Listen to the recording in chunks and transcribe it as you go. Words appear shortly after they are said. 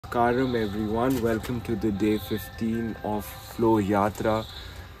Namaskaram everyone, welcome to the day 15 of Flow Yatra.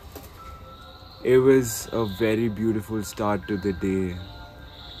 It was a very beautiful start to the day,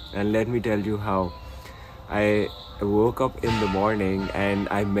 and let me tell you how. I woke up in the morning and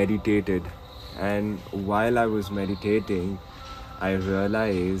I meditated, and while I was meditating I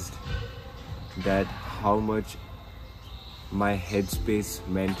realized that how much my headspace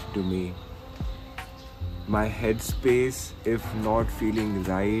meant to me. My headspace, if not feeling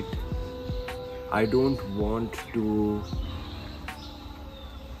right, I don't want to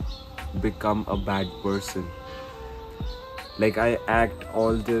become a bad person. Like I act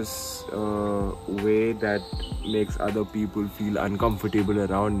all this way that makes other people feel uncomfortable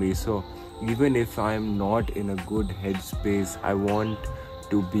around me. So even if I'm not in a good headspace, I want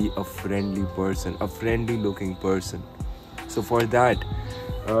to be a friendly person, a friendly looking person. So for that,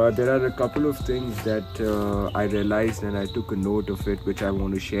 there are a couple of things that I realized, and I took a note of it, which I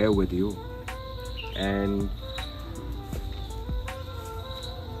want to share with you. And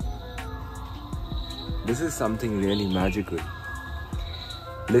this is something really magical.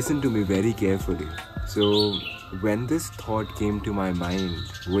 Listen to me very carefully. So when this thought came to my mind,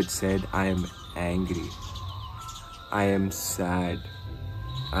 which said I am angry, I am sad,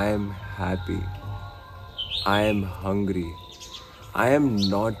 I am happy, I am hungry, I am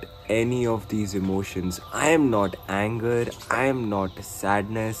not any of these emotions. I am not anger, I am not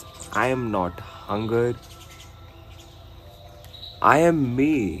sadness, I am not hunger. I am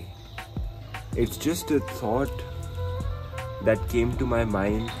me. It's just a thought that came to my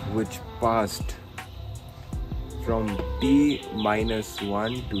mind, which passed from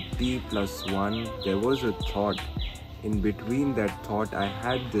t-1 to t+1. There was a thought. In between that thought, I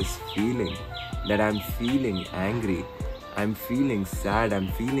had this feeling that I'm feeling angry, I'm feeling sad, I'm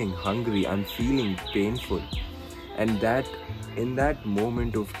feeling hungry, I'm feeling painful. And that in that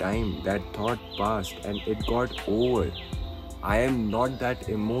moment of time, that thought passed and it got over. I am not that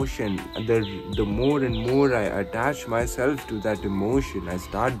emotion. The more and more I attach myself to that emotion, I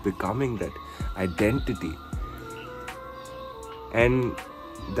start becoming that identity. And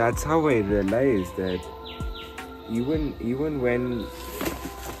that's how I realized that even when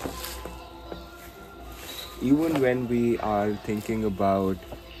we are thinking about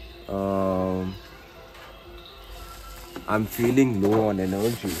I'm feeling low on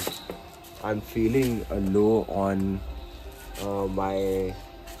energy, I'm feeling low on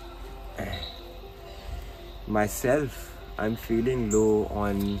myself, I'm feeling low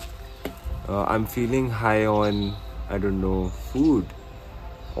on I'm feeling high on, I don't know, food.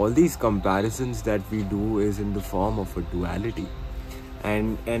 All these comparisons that we do is in the form of a duality.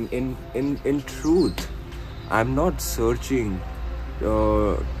 And in truth, I'm not searching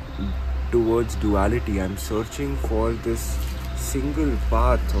towards duality. I'm searching for this single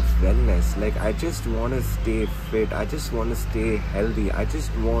path of wellness. Like I just want to stay fit, I just want to stay healthy, I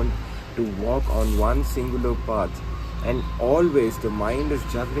just want to walk on one singular path. And always the mind is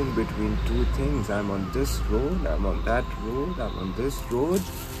juggling between two things. I'm on this road, I'm on that road, I'm on this road.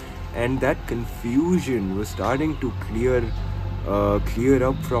 And that confusion was starting to clear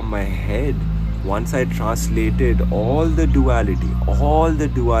up from my head once I translated all the duality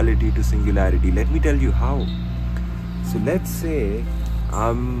to singularity. Let me tell you how. So let's say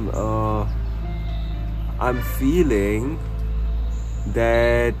I'm feeling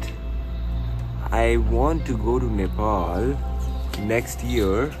that I want to go to Nepal next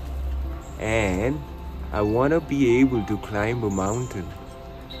year and I want to be able to climb a mountain,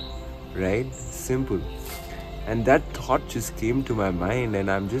 right? Simple. And that thought just came to my mind and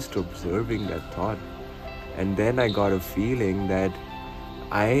I'm just observing that thought. And then I got a feeling that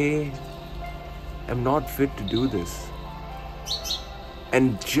I am not fit to do this.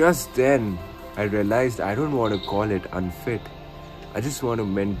 And just then I realized I don't want to call it unfit. I just want to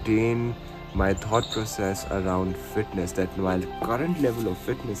maintain my thought process around fitness, that my current level of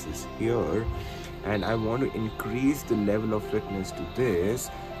fitness is here and I want to increase the level of fitness to this,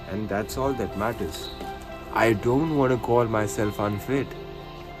 and that's all that matters. I don't want to call myself unfit.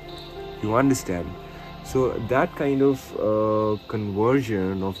 You understand? So that kind of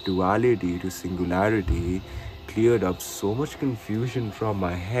conversion of duality to singularity cleared up so much confusion from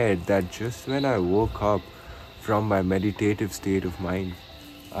my head that just when I woke up from my meditative state of mind,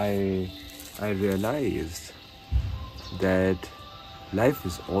 I realized that life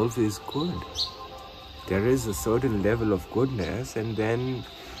is always good. There is a certain level of goodness, and then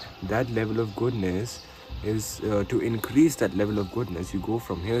that level of goodness is to increase that level of goodness, you go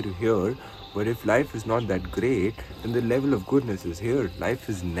from here to here. But if life is not that great, then the level of goodness is here. Life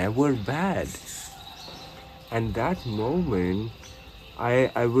is never bad. And that moment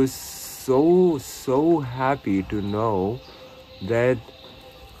I was so happy to know that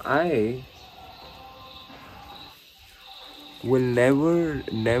I will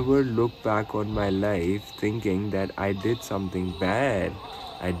never look back on my life thinking that I did something bad.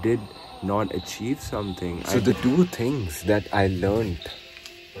 I did not achieve something. So the two things that I learned,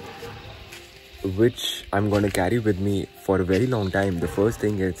 which I'm going to carry with me for a very long time. The first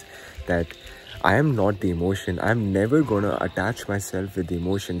thing is that I am not the emotion. I'm never going to attach myself with the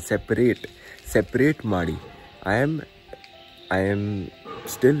emotion. Separate Madi. I am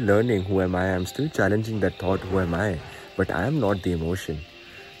still learning who am I. I'm still challenging that thought, who am I? But I am not the emotion.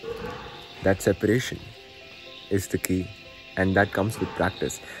 That separation is the key, and that comes with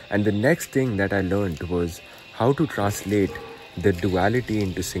practice. And the next thing that I learned was how to translate the duality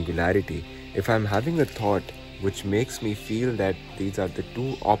into singularity. If I'm having a thought which makes me feel that these are the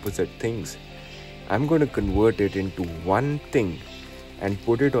two opposite things, I'm going to convert it into one thing and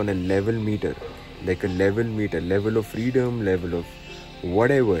put it on a level meter, like a level meter, level of freedom, level of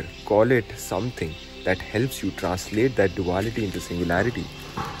whatever, call it something that helps you translate that duality into singularity.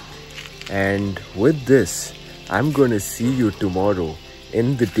 And with this, I'm going to see you tomorrow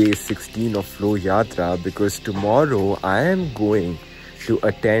in the day 16 of Flow Yatra, because tomorrow I am going to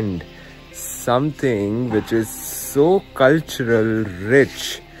attend something which is so cultural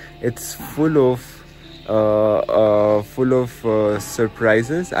rich. It's full of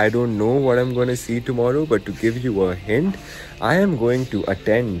surprises. I don't know what I'm going to see tomorrow, but to give you a hint, I am going to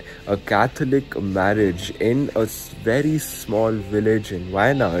attend a Catholic marriage in a very small village in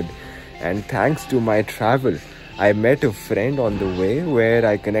Wayanad. And thanks to my travel, I met a friend on the way where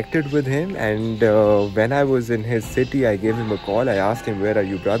I connected with him, and when I was in his city, I gave him a call. I asked him, "Where are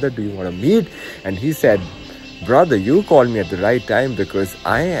you, brother? Do you want to meet?" And he said, "Brother, you called me at the right time, because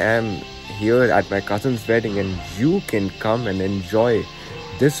I am here at my cousin's wedding, and you can come and enjoy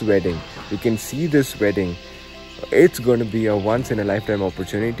this wedding. You can see this wedding. It's going to be a once-in-a-lifetime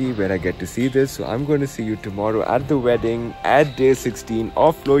opportunity where I get to see this. So I'm going to see you tomorrow at the wedding at day 16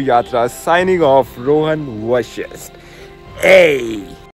 of Flow Yatra." Signing off, Rohan Vashist. Hey!